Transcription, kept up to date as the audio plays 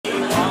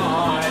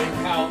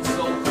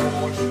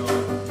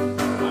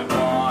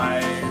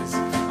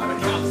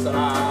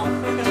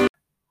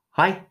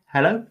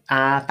Hello,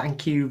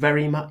 thank you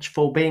very much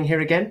for being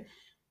here again.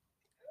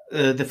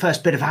 The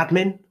first bit of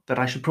admin that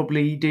I should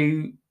probably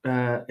do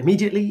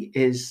immediately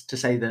is to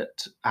say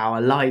that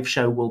our live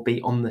show will be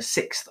on the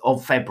 6th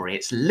of February.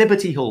 It's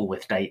Liberty Hall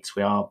with dates.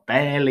 We are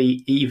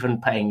barely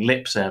even paying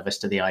lip service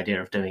to the idea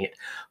of doing it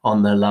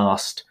on the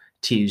last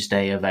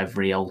Tuesday of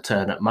every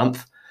alternate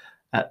month.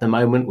 At the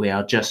moment, we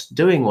are just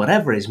doing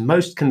whatever is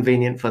most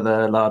convenient for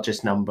the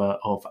largest number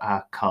of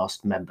our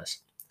cast members.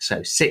 So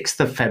 6th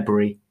of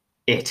February,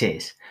 it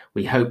is.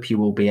 We hope you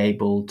will be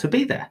able to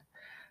be there.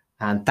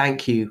 And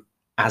thank you,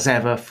 as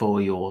ever,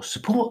 for your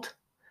support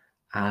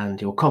and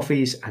your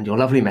coffees and your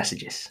lovely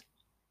messages.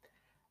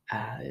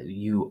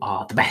 You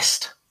are the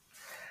best.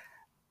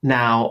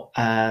 Now,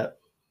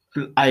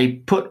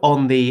 I put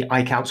on the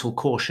iCounsel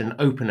caution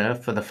opener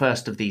for the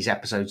first of these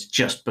episodes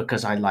just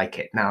because I like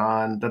it.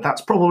 Now, and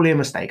that's probably a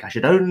mistake. I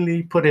should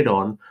only put it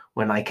on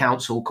when I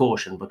counsel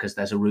caution because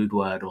there's a rude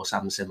word or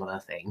some similar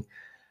thing.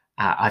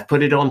 I've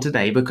put it on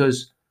today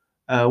because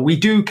we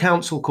do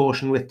counsel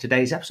caution with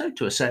today's episode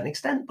to a certain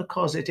extent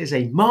because it is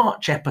a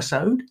March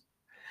episode.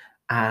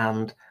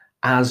 And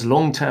as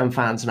long-term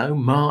fans know,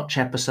 March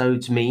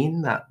episodes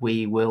mean that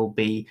we will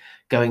be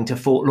going to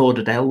Fort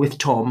Lauderdale with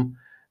Tom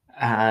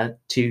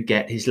to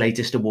get his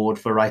latest award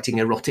for writing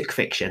erotic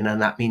fiction. And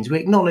that means we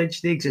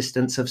acknowledge the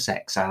existence of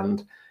sex.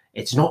 And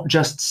it's not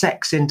just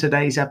sex in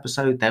today's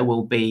episode.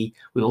 We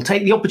will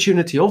take the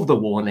opportunity of the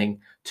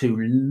warning to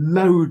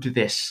load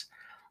this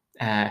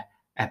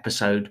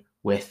episode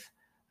with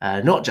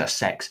not just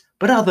sex,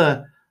 but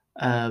other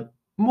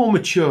more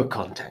mature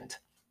content.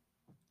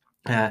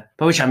 By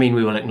which I mean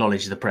we will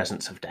acknowledge the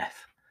presence of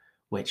death,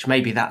 which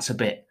maybe that's a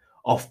bit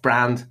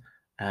off-brand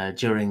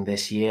during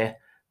this year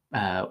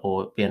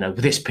or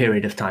this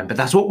period of time, but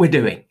that's what we're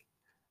doing,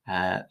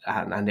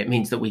 and it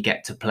means that we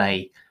get to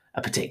play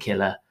a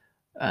particular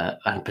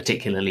and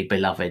particularly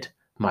beloved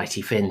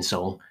Mighty Finn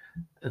song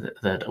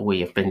that we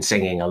have been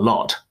singing a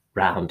lot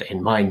round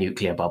in my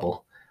nuclear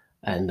bubble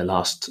in the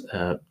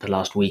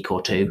last week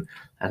or two,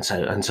 and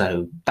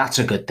so that's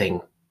a good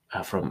thing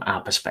from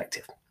our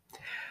perspective.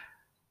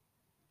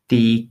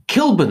 The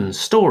Kilburn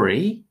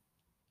story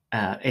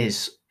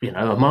is,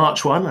 a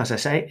March one, as I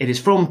say. It is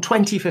from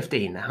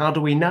 2015. How do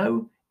we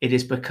know? It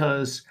is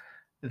because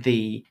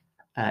the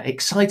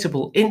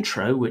excitable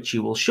intro, which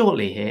you will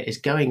shortly hear, is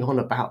going on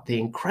about the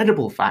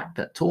incredible fact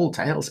that Tall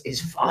Tales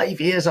is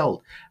 5 years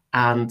old.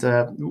 And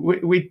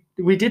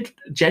we did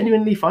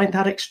genuinely find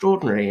that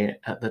extraordinary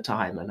at the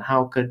time. And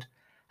how could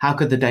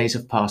the days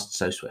have passed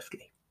so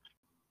swiftly?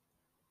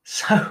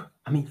 So,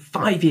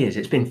 5 years.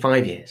 It's been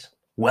 5 years.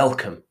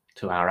 Welcome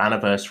to our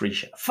anniversary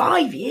show.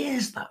 5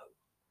 years, though.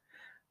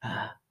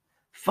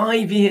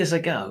 5 years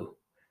ago.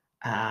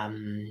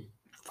 5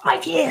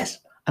 years.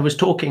 I was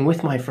talking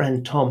with my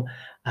friend Tom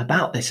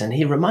about this, and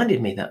he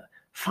reminded me that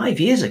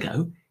 5 years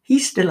ago, he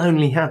still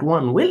only had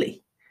one willy.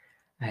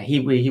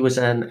 He was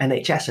an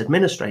NHS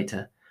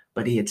administrator,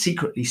 but he had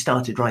secretly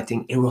started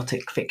writing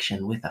erotic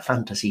fiction with a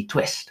fantasy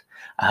twist.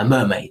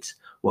 Mermaids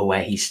were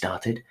where he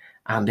started,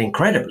 and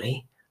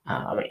incredibly,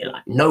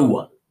 no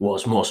one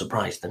was more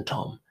surprised than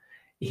Tom.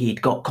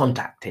 He'd got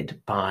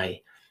contacted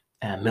by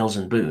Mills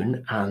and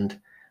Boon, and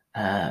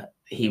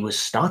he was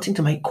starting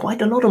to make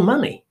quite a lot of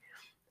money,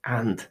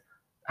 and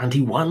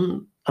he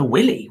won a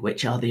Willy,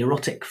 which are the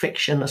Erotic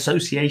Fiction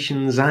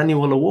Association's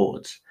annual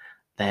awards.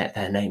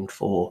 They're named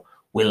for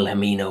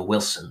Wilhelmina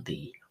Wilson,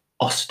 the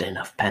Austen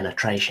of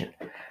penetration.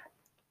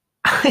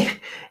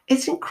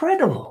 It's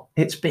incredible.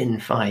 It's been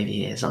 5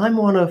 years.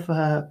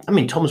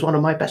 Tom's one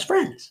of my best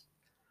friends,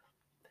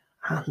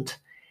 and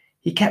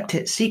he kept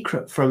it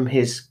secret from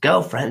his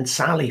girlfriend,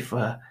 Sally,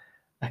 for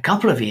a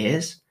couple of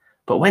years.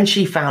 But when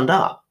she found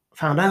out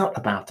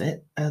about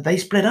it, they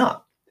split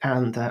up.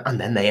 And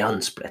then they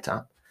unsplit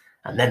up.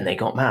 And then they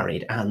got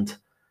married. And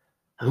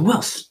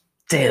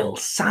still,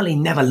 Sally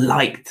never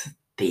liked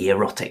the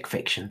erotic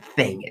fiction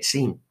thing. It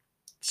seemed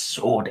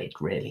sordid,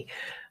 really.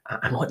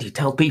 And what do you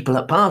tell people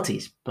at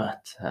parties?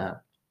 But,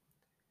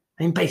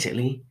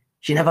 basically,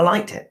 she never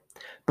liked it.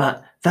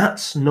 But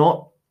that's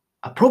not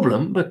a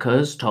problem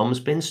because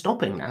Tom's been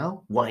stopping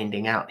now,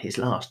 winding out his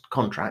last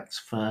contracts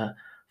for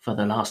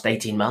the last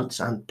 18 months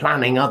and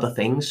planning other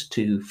things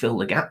to fill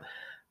the gap.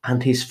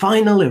 And his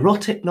final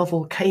erotic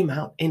novel came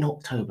out in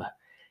October.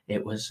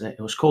 It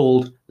was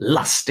called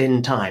Lust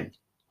in Time,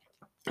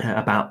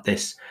 about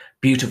this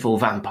beautiful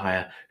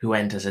vampire who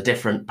enters a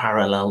different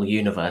parallel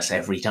universe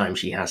every time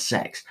she has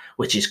sex,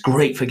 which is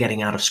great for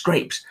getting out of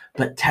scrapes,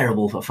 but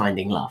terrible for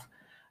finding love,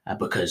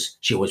 because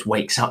she always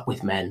wakes up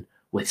with men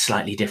with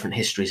slightly different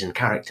histories and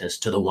characters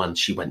to the ones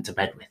she went to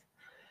bed with.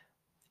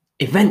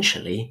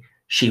 Eventually,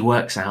 she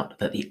works out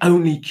that the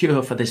only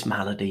cure for this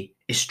malady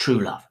is true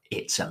love.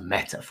 It's a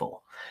metaphor.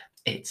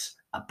 It's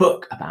a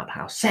book about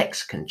how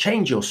sex can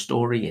change your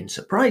story in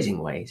surprising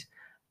ways,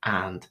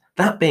 and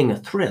that being a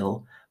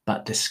thrill,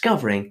 but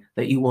discovering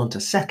that you want to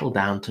settle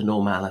down to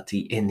normality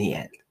in the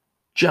end,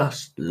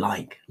 just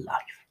like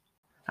life,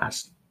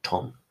 as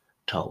Tom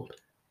told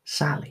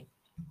Sally.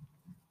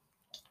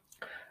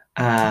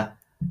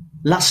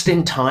 Lust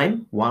in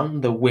Time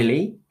won the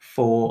Willie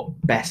for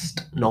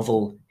Best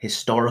Novel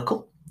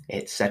Historical.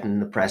 It's set in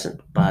the present,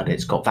 but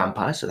it's got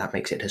vampires, so that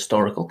makes it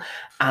historical.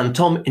 And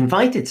Tom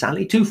invited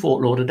Sally to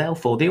Fort Lauderdale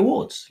for the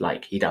awards,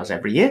 like he does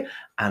every year.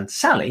 And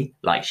Sally,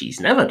 like she's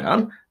never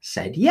done,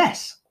 said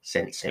yes,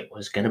 since it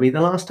was going to be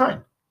the last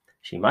time.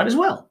 She might as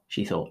well,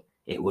 she thought.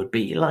 It would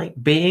be like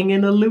being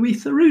in a Louis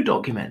Theroux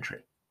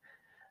documentary.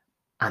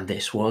 And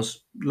this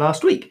was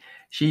last week.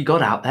 She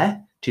got out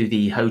there to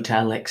the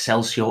Hotel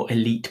Excelsior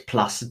Elite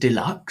Plus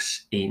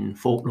Deluxe in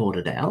Fort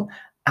Lauderdale.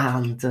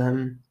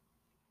 And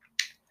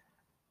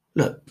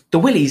look, the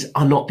Willies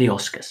are not the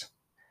Oscars.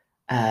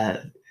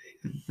 The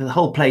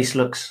whole place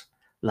looks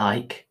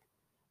like,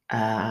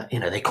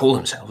 they call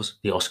themselves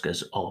the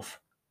Oscars of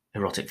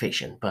erotic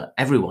fiction, but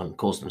everyone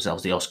calls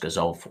themselves the Oscars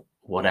of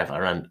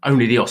whatever, and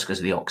only the Oscars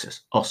are the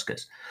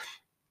Oscars.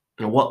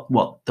 And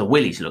what the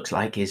Willies looks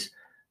like is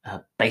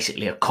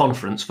basically a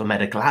conference for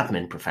medical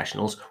admin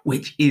professionals,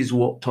 which is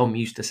what Tom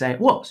used to say it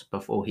was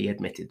before he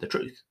admitted the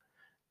truth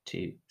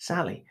to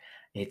Sally.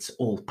 It's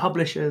all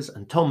publishers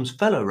and Tom's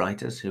fellow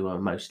writers, who are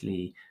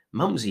mostly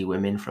mumsy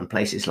women from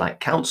places like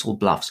Council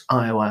Bluffs,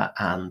 Iowa,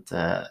 and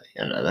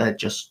they're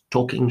just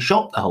talking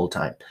shop the whole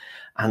time.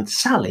 And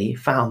Sally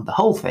found the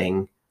whole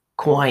thing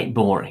quite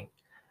boring.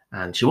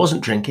 And she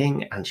wasn't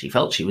drinking, and she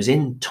felt she was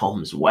in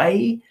Tom's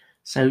way.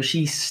 So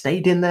she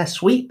stayed in their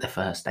suite the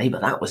first day, but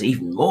that was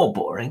even more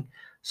boring.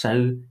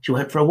 So she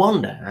went for a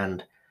wander,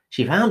 and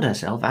she found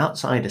herself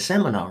outside a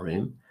seminar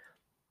room.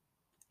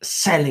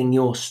 Selling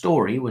your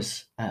story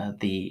was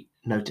the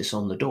notice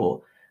on the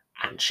door,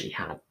 and she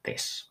had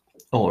this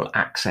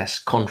all-access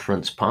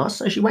conference pass,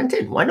 so she went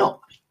in. Why not?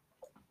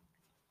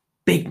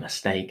 Big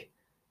mistake.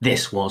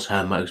 This was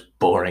her most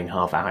boring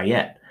half hour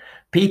yet.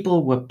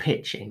 People were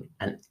pitching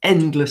an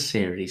endless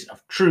series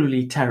of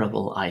truly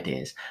terrible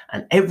ideas,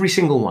 and every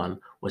single one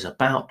was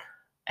about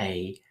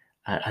an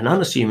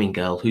unassuming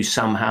girl who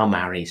somehow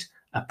marries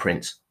a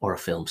prince or a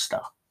film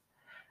star.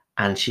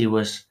 And she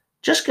was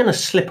just going to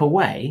slip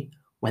away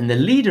when the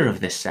leader of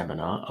this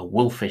seminar, a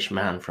wolfish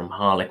man from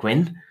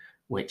Harlequin,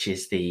 which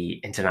is the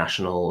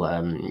international,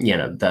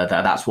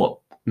 that's what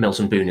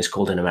Milton Boone is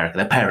called in America,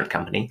 the parent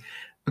company,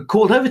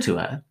 called over to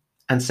her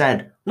and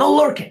said, "No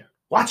lurking.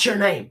 What's your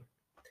name?"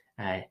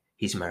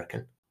 He's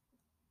American.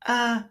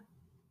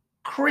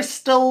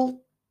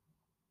 Crystal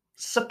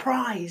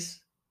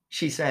Surprise,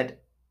 she said.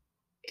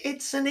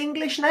 "It's an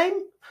English name?"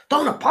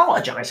 "Don't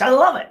apologize. I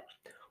love it.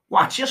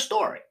 What's your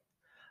story?"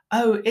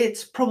 "Oh,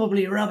 it's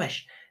probably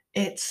rubbish.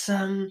 It's,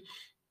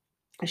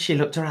 she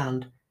looked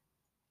around.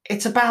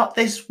 "It's about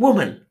this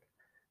woman.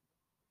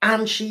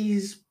 And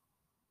she's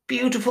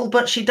beautiful,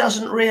 but she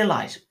doesn't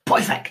realize."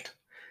 "Perfect."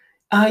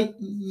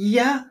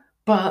 Yeah,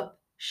 but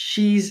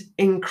she's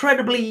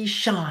incredibly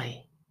shy.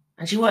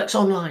 And she works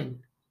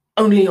online.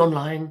 Only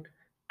online,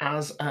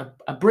 as a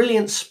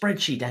brilliant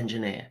spreadsheet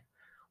engineer."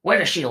 "Where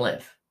does she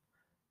live?"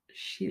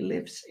 "She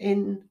lives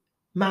in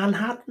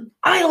Manhattan."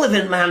 "I live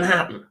in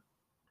Manhattan."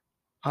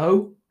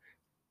 "Oh,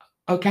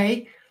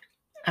 okay."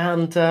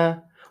 And,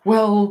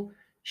 well,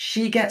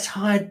 she gets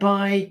hired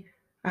by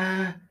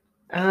a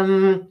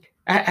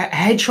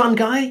hedge fund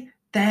guy.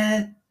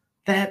 They're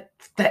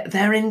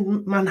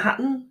in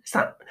Manhattan. Is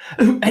that?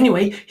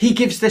 Anyway, he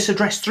gives this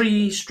address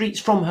 3 streets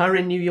from her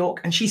in New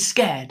York, and she's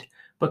scared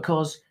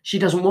because she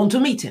doesn't want to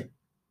meet him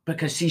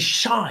because he's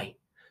shy.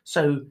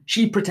 So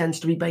she pretends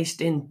to be based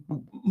in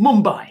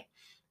Mumbai,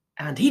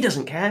 and he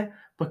doesn't care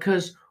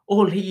because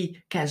all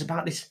he cares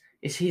about is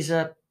his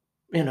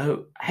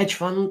hedge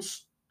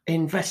funds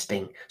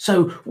investing.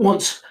 So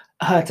wants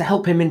her to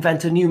help him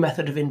invent a new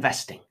method of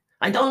investing.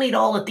 "I don't need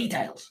all the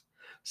details,"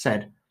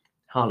 said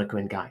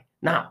Harlequin guy.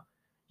 "Now,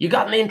 you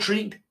got me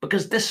intrigued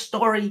because this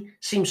story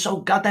seems so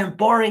goddamn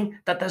boring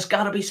that there's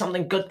got to be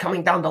something good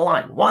coming down the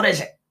line. What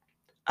is it?"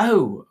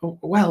 "Oh,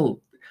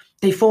 well,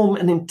 they form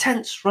an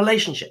intense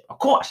relationship, of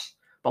course.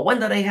 But when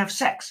do they have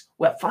sex?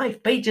 We're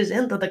 5 pages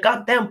into the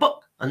goddamn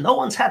book and no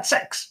one's had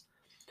sex."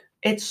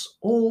 "It's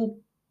all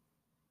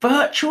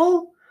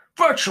virtual?"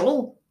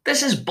 "Virtual?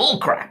 This is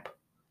bullcrap."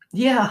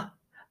 "Yeah.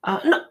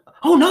 No.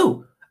 Oh,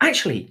 no.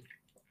 Actually,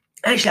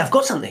 I've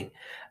got something.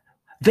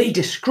 They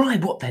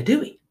describe what they're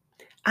doing.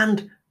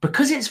 And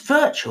because it's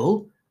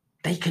virtual,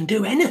 they can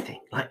do anything,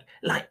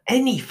 like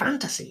any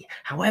fantasy,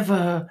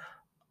 however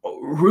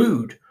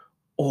rude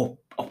or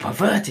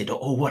perverted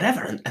or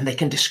whatever, and they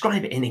can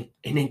describe it in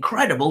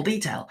incredible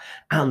detail.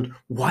 And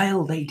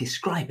while they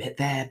describe it,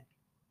 they're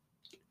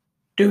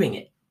doing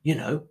it,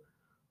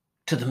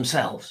 to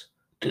themselves."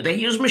 "Do they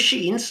use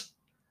machines?"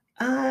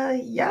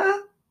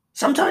 Yeah,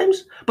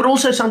 sometimes. But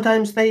also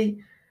sometimes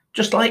they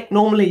just like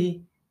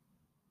normally,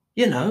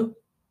 you know."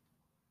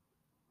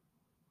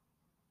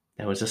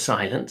 There was a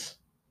silence.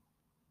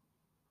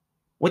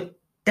 "With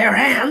their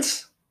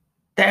hands?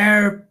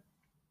 Their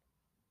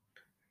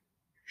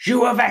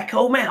jus avec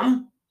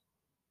eux-mêmes?"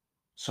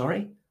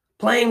 "Sorry?"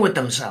 "Playing with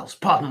themselves.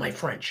 Pardon my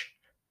French."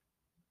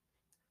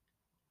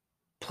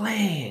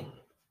 Playing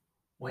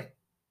with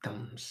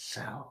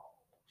themselves.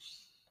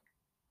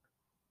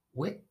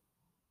 With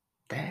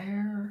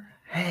their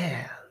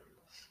hands.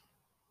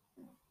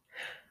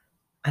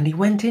 And he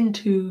went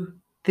into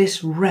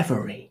this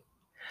reverie,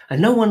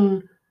 and no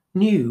one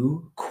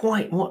knew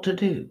quite what to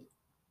do.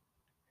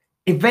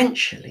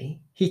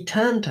 Eventually, he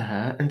turned to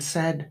her and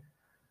said,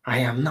 "I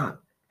am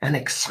not an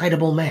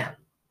excitable man.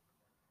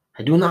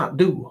 I do not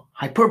do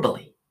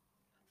hyperbole.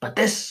 But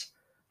this,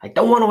 I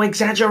don't want to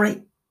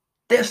exaggerate.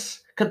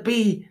 This could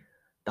be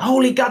the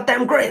holy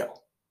goddamn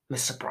grail,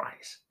 Miss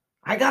Surprise.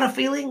 I got a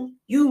feeling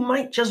you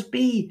might just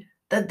be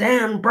the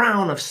Dan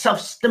Brown of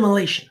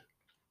self-stimulation.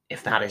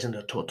 If that isn't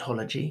a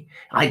tautology,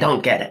 I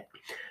don't get it.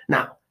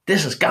 Now,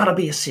 this has got to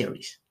be a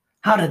series.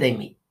 How did they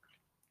meet?"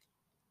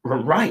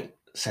 "Right,"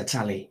 said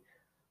Sally.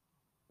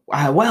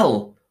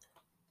 Well,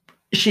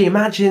 she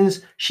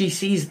imagines she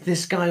sees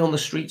this guy on the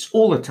streets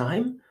all the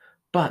time,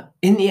 but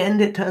in the end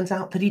it turns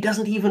out that he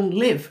doesn't even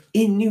live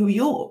in New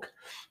York.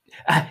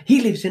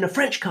 He lives in a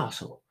French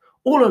castle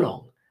all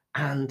along,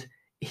 and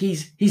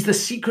he's the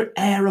secret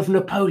heir of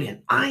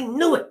Napoleon. I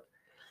knew it.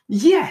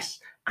 Yes,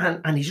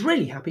 and he's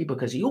really happy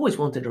because he always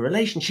wanted a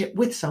relationship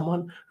with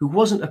someone who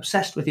wasn't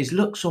obsessed with his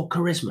looks or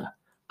charisma.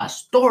 A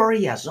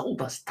story as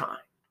old as time.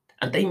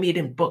 And they meet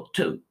in book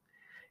 2.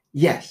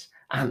 Yes,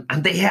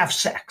 and they have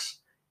sex.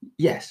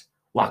 Yes.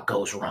 What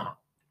goes wrong?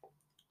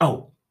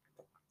 Oh,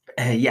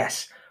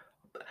 yes.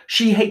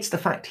 She hates the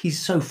fact he's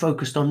so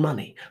focused on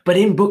money. But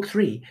in book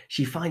 3,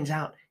 she finds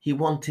out he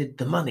wanted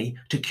the money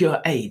to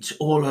cure AIDS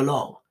all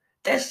along.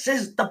 This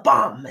is the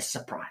bomb, Miss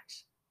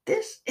Surprise.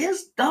 This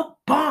is the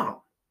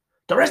bomb.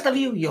 The rest of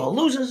you, you're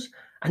losers,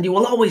 and you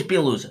will always be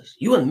losers.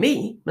 You and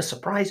me, Miss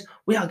Surprise,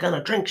 we are going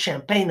to drink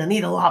champagne and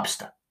eat a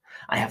lobster.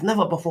 I have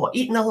never before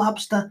eaten a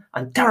lobster.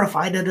 I'm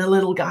terrified of the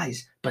little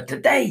guys. But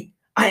today,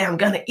 I am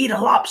going to eat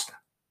a lobster.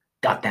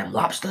 Goddamn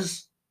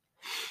lobsters.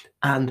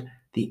 And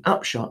the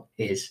upshot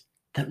is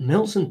that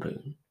Mills and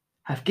Boon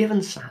have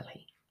given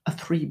Sally a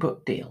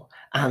 3-book deal.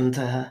 And,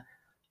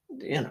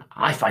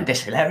 I find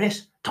this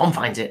hilarious. Tom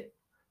finds it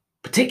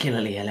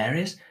particularly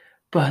hilarious.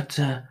 But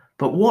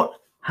what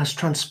has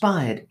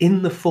transpired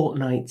in the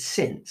fortnight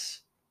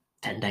since,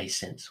 10 days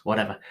since,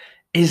 whatever,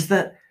 is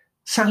that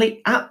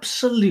Sally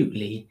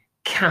absolutely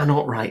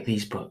cannot write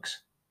these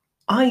books.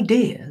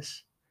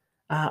 Ideas,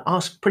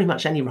 ask pretty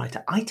much any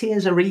writer.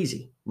 Ideas are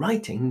easy.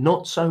 Writing,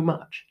 not so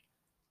much.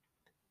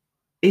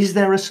 Is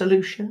there a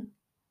solution?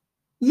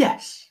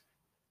 Yes.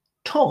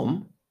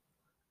 Tom,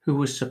 who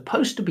was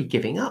supposed to be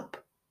giving up,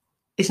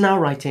 is now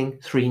writing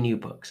 3 new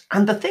books.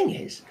 And the thing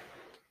is,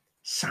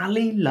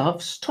 Sally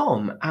loves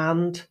Tom,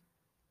 and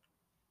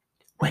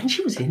when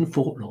she was in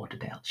Fort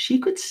Lauderdale, she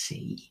could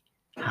see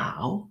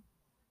how,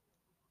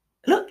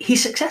 look,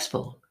 he's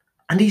successful,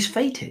 and he's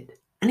fated,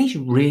 and he's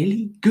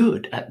really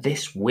good at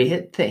this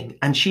weird thing.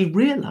 And she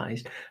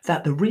realized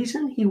that the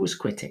reason he was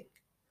quitting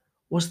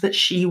was that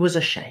she was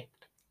ashamed.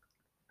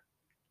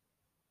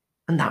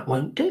 And that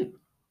won't do.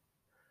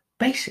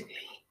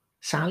 Basically,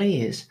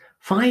 Sally is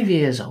 3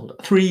 years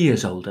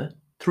older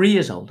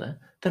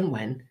than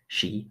when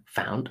she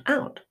found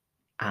out,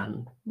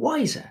 and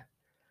wiser.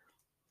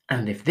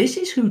 And if this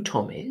is who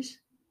Tom is,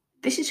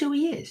 this is who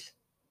he is,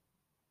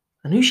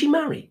 and who she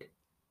married.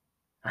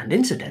 And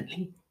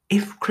incidentally,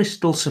 if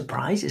Crystal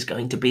Surprise is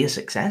going to be a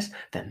success,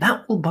 then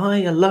that will buy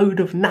a load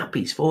of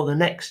nappies for the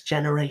next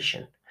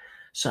generation.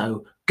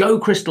 So go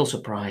Crystal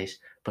Surprise,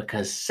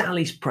 because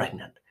Sally's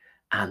pregnant,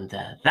 and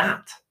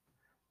that,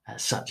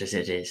 such as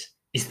it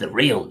is the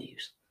real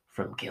news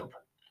from Kilburn.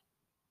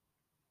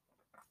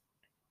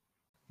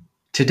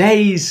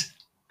 Today's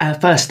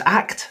first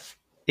act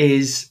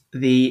is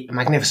the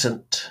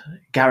magnificent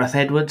Gareth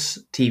Edwards,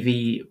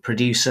 TV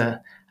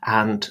producer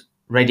and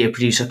radio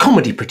producer.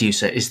 Comedy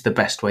producer is the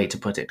best way to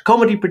put it.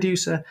 Comedy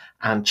producer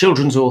and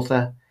children's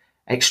author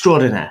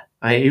extraordinaire.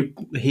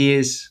 He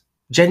is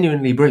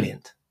genuinely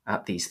brilliant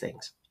at these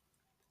things,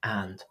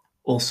 and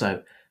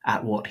also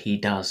at what he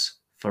does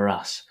for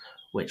us,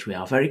 which we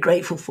are very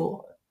grateful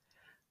for.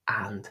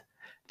 And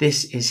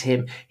this is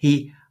him.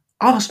 He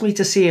asked me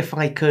to see if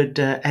I could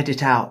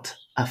edit out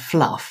a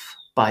fluff,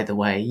 by the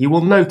way. You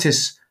will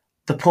notice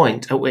the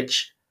point at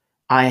which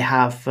I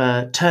have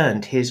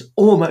turned his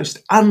almost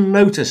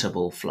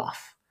unnoticeable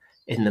fluff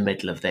in the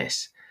middle of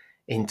this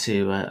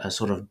into a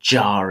sort of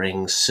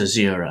jarring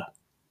caesura,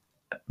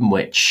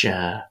 which,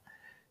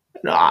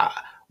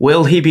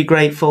 will he be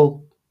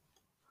grateful?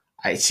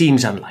 It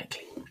seems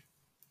unlikely.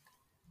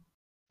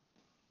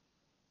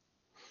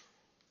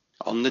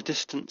 On the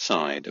distant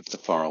side of the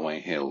faraway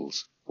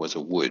hills was a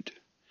wood,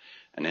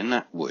 and in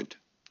that wood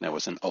there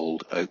was an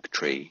old oak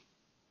tree,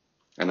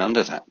 and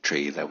under that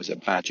tree there was a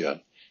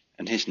badger,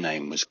 and his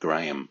name was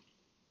Graham.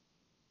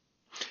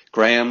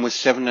 Graham was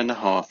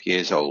 7.5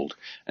 years old,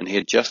 and he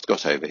had just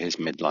got over his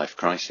midlife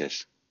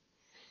crisis.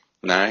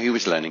 Now he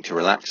was learning to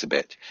relax a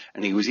bit,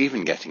 and he was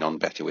even getting on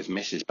better with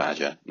Mrs.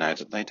 Badger now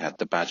that they'd had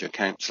the badger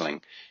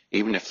counselling,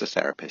 even if the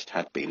therapist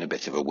had been a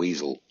bit of a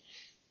weasel.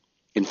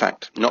 In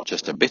fact, not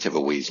just a bit of a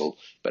weasel,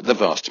 but the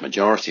vast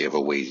majority of a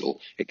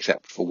weasel,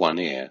 except for one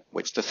ear,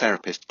 which the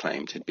therapist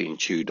claimed had been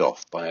chewed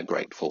off by a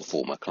grateful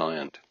former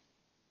client.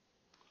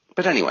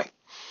 But anyway,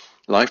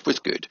 life was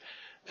good,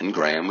 and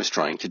Graham was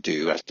trying to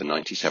do as the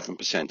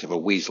 97% of a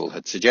weasel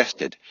had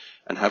suggested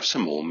and have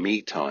some more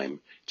me time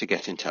to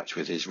get in touch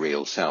with his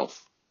real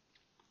self.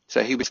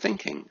 So he was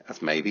thinking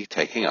of maybe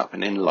taking up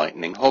an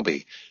enlightening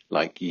hobby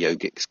like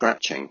yogic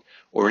scratching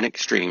or an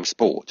extreme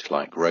sport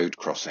like road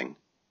crossing.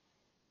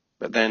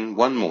 But then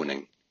one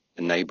morning,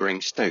 a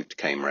neighbouring stoat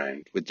came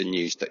round with the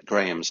news that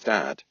Graham's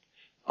dad,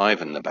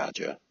 Ivan the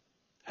badger,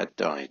 had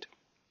died.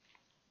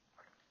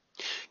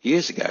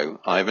 Years ago,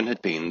 Ivan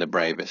had been the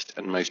bravest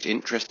and most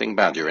interesting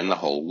badger in the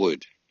whole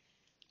wood.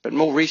 But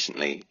more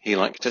recently, he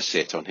liked to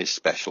sit on his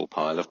special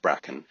pile of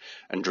bracken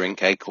and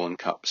drink acorn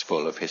cups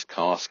full of his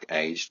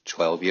cask-aged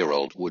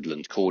 12-year-old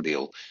woodland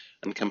cordial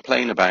and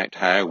complain about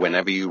how,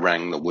 whenever you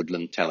rang the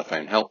woodland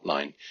telephone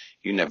helpline,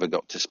 you never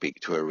got to speak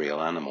to a real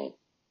animal.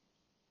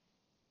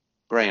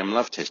 Graham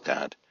loved his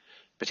dad,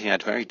 but he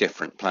had very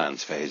different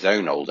plans for his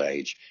own old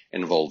age,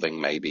 involving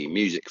maybe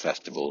music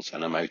festivals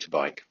and a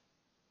motorbike.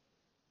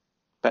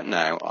 But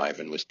now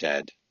Ivan was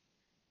dead,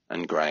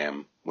 and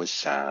Graham was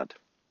sad.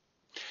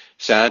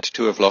 Sad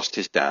to have lost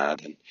his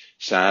dad, and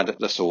sad at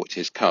the thought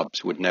his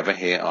cubs would never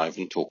hear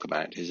Ivan talk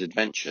about his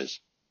adventures.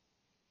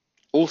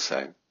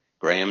 Also,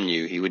 Graham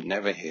knew he would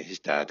never hear his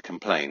dad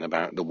complain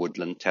about the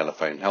woodland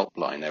telephone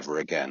helpline ever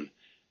again,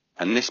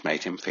 and this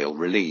made him feel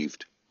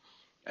relieved.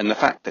 And the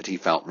fact that he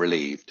felt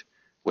relieved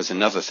was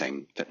another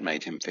thing that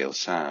made him feel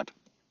sad.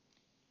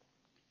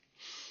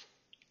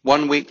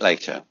 1 week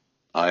later,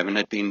 Ivan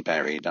had been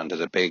buried under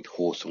the big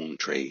hawthorn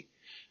tree,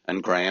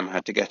 and Graham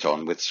had to get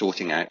on with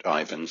sorting out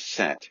Ivan's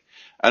set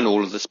and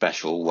all of the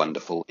special,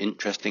 wonderful,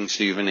 interesting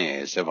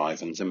souvenirs of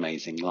Ivan's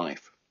amazing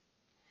life.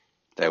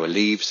 There were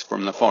leaves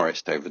from the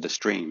forest over the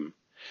stream.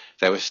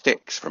 There were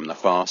sticks from the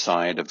far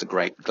side of the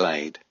great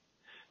glade.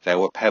 There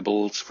were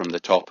pebbles from the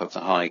top of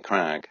the high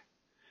crag.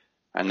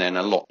 And then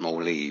a lot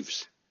more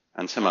leaves,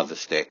 and some other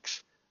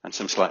sticks, and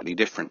some slightly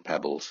different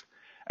pebbles,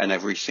 and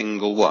every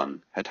single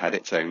one had had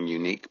its own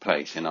unique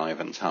place in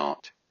Ivan's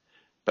heart,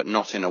 but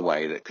not in a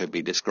way that could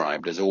be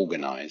described as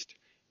organised,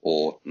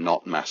 or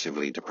not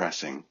massively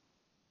depressing.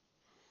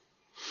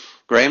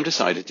 Graham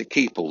decided to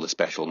keep all the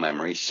special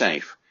memories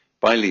safe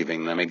by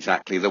leaving them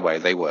exactly the way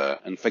they were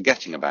and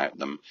forgetting about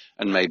them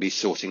and maybe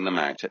sorting them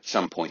out at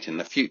some point in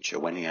the future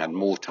when he had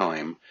more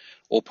time,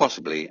 or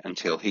possibly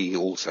until he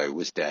also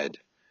was dead.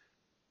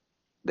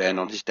 Then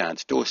on his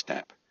dad's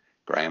doorstep,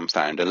 Graham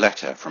found a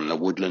letter from the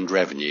Woodland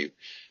Revenue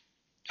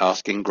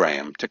asking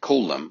Graham to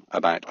call them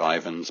about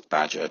Ivan's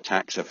badger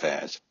tax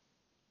affairs.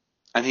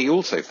 And he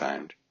also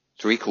found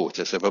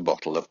 3/4 of a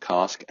bottle of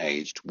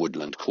cask-aged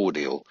woodland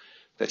cordial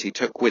that he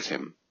took with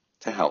him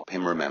to help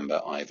him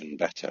remember Ivan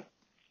better.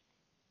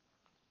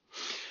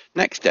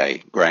 Next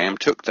day, Graham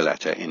took the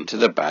letter into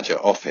the badger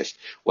office,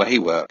 where he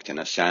worked in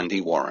a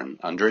sandy warren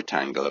under a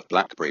tangle of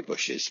blackberry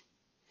bushes.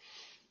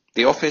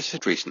 The office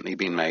had recently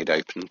been made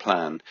open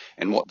plan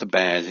in what the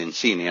bears in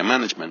senior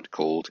management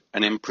called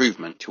an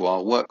improvement to our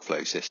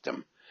workflow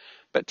system,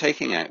 but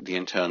taking out the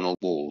internal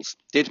walls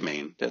did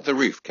mean that the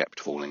roof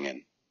kept falling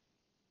in.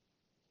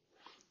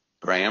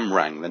 Graham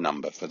rang the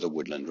number for the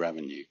Woodland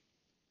Revenue.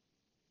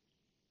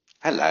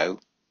 "Hello,"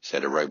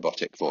 said a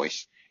robotic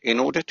voice. "In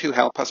order to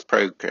help us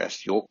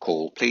progress your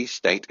call, please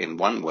state in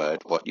one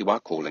word what you are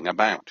calling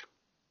about."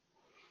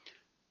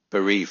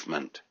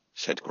 "Bereavement,"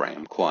 said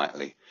Graham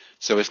quietly,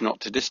 so as not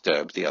to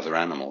disturb the other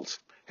animals,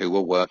 who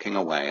were working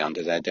away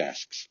under their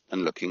desks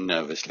and looking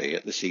nervously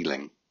at the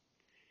ceiling.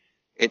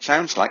 "It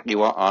sounds like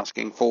you are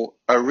asking for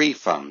a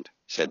refund,"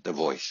 said the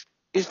voice.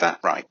 "Is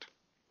that right?"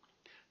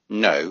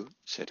 "No,"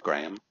 said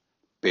Graham.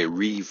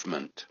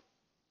 "Bereavement."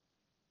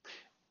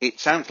 "It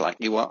sounds like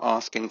you are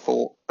asking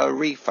for a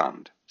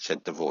refund,"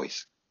 said the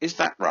voice. "Is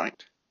that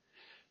right?"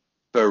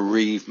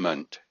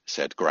 "Bereavement,"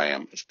 said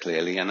Graham as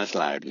clearly and as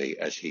loudly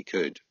as he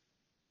could.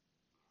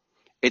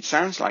 "It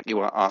sounds like you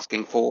are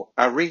asking for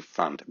a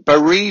refund."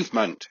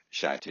 "Bereavement,"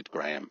 shouted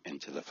Graham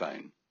into the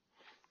phone.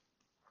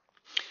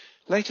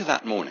 Later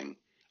that morning,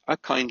 a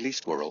kindly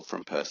squirrel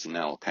from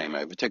personnel came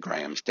over to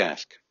Graham's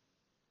desk.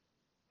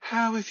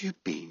 "How have you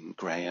been,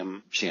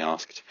 Graham?" she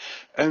asked.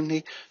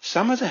 "Only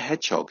some of the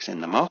hedgehogs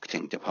in the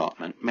marketing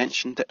department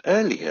mentioned that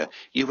earlier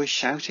you were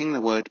shouting the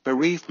word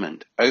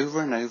bereavement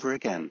over and over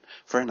again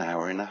for an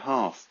hour and a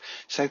half.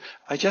 So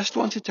I just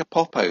wanted to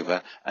pop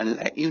over and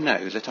let you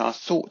know that our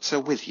thoughts are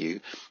with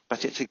you,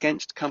 but it's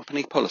against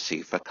company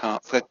policy for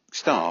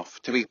staff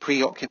to be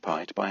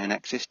preoccupied by an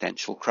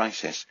existential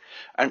crisis.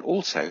 And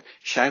also,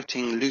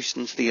 shouting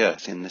loosens the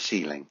earth in the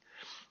ceiling.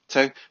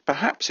 So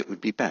perhaps it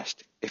would be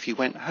best if you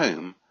went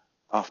home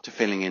after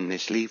filling in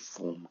this leave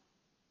form."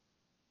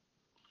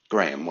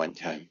 Graham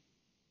went home.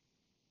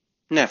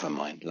 "Never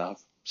mind,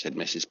 love," said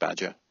Mrs.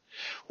 Badger.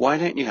 "Why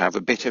don't you have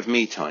a bit of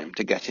me time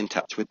to get in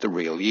touch with the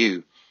real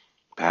you?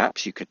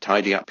 Perhaps you could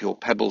tidy up your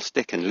pebble,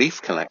 stick and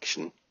leaf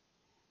collection."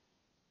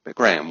 But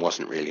Graham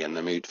wasn't really in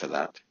the mood for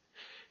that.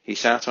 He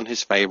sat on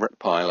his favourite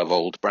pile of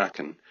old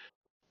bracken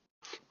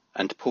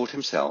and poured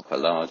himself a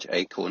large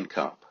acorn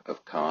cup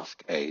of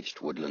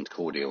cask-aged woodland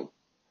cordial.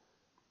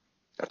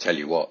 "I'll tell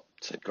you what,"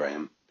 said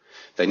Graham.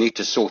 "They need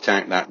to sort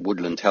out that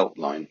woodland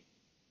helpline."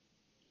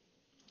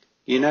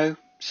 You know,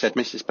 said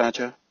Mrs.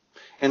 Badger,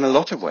 in a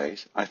lot of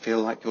ways, I feel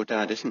like your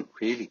dad isn't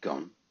really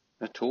gone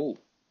at all.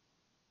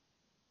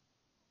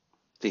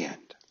 The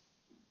end.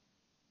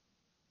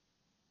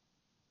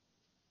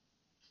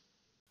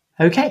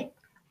 Okay,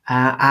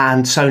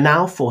 and so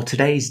now for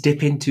today's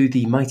dip into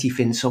the Mighty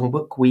Finn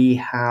songbook, we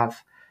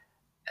have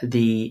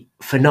the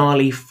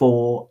finale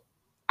for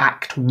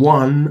Act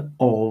 1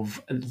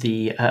 of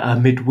the A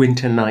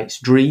Midwinter Night's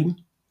Dream,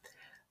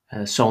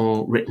 a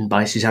song written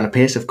by Susanna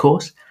Pierce, of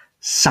course,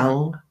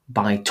 sung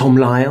by Tom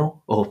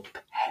Lyle, or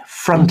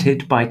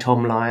fronted by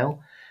Tom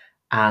Lyle,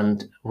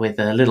 and with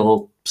a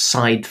little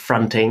side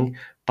fronting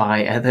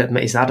by,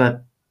 is that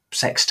a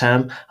sex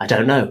term? I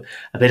don't know.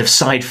 A bit of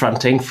side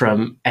fronting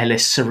from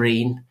Ellis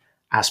Serene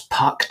as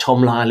Puck.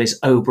 Tom Lyle is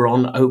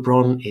Oberon.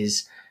 Oberon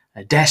is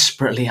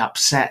desperately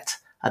upset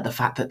at the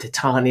fact that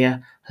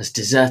Titania has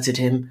deserted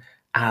him,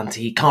 and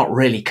he can't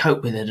really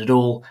cope with it at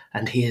all,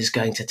 and he is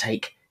going to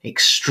take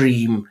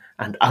extreme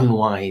and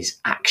unwise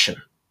action.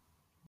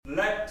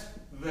 Let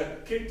the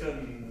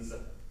kittens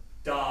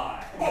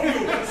die. Oh,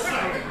 you were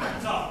saying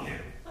that, aren't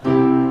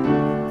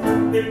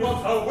you? It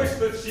was her wish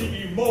that she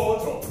be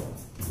mortal,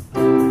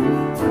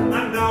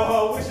 and now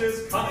her wish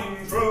is coming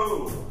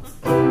true.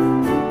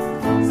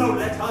 So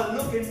let her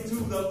look into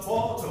the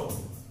portal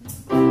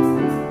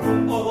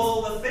of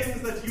all the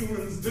things that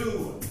humans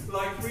do,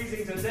 like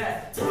freezing to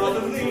death.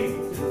 Suddenly,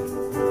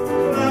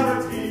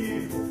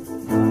 clarity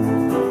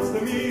comes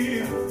to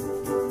me.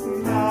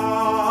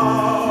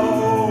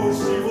 Now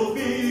she will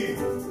be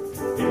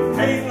in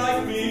pain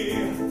like me,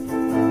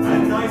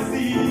 and I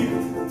see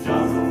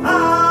just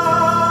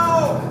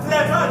how.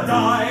 Let her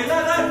die,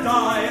 let her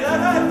die, let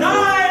her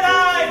die,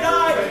 die,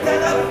 die.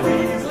 Let her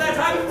freeze, let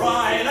her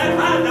cry, let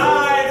her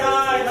die,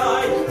 die,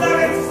 die.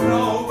 Let it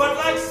snow, but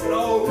like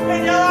snow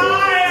in your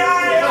eye.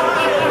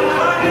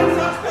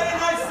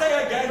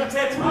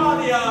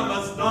 Titania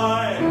must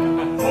die.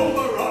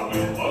 Oberon,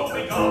 you won't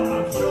be gone,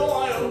 I'm sure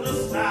I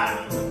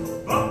understand.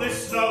 But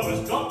this snow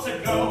has got to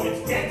go,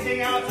 it's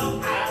getting out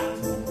of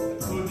hand.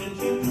 Couldn't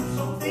you do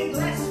something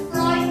less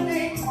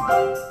frightening?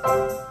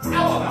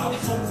 How about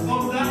some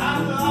thunder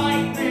and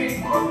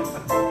lightning?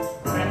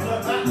 Better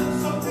than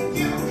something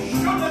you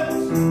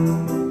shouldn't.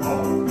 Oh,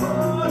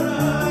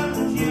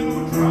 couldn't you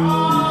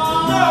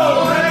try? No,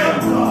 let them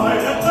die,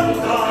 let them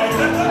die,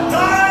 let them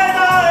die.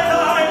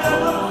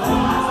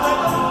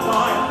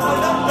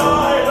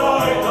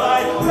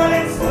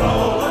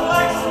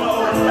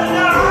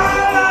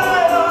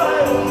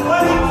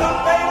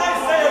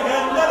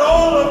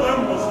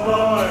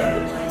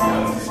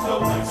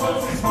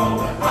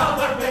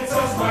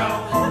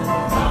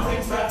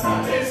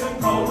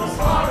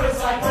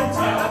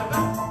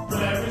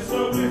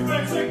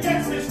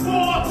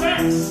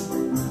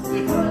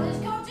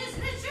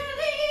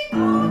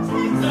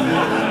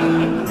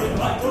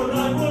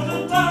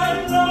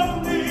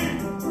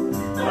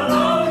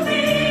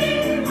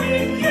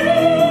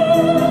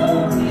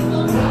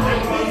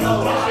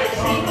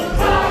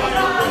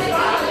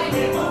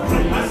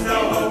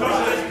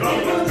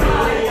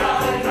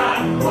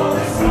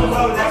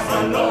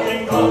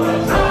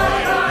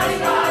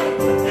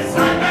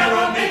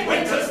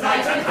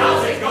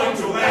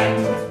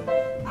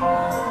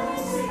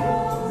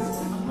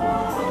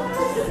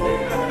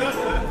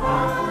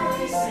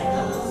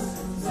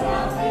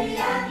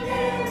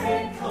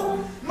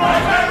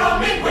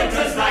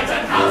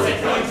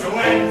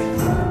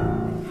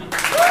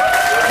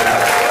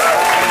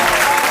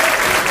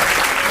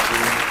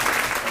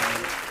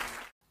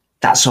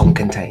 That song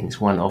contains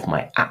one of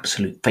my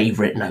absolute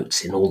favourite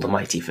notes in all the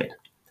Mighty Finn.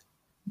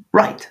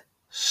 Right,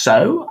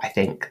 so I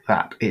think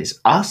that is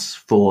us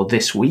for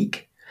this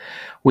week.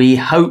 We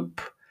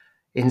hope,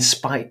 in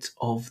spite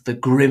of the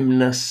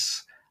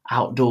grimness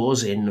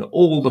outdoors in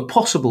all the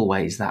possible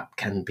ways that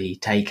can be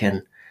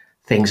taken,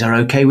 things are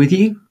okay with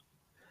you.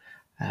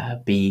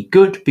 Be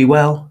good, be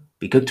well,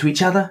 be good to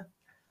each other,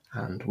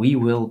 and we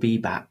will be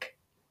back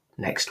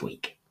next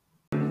week.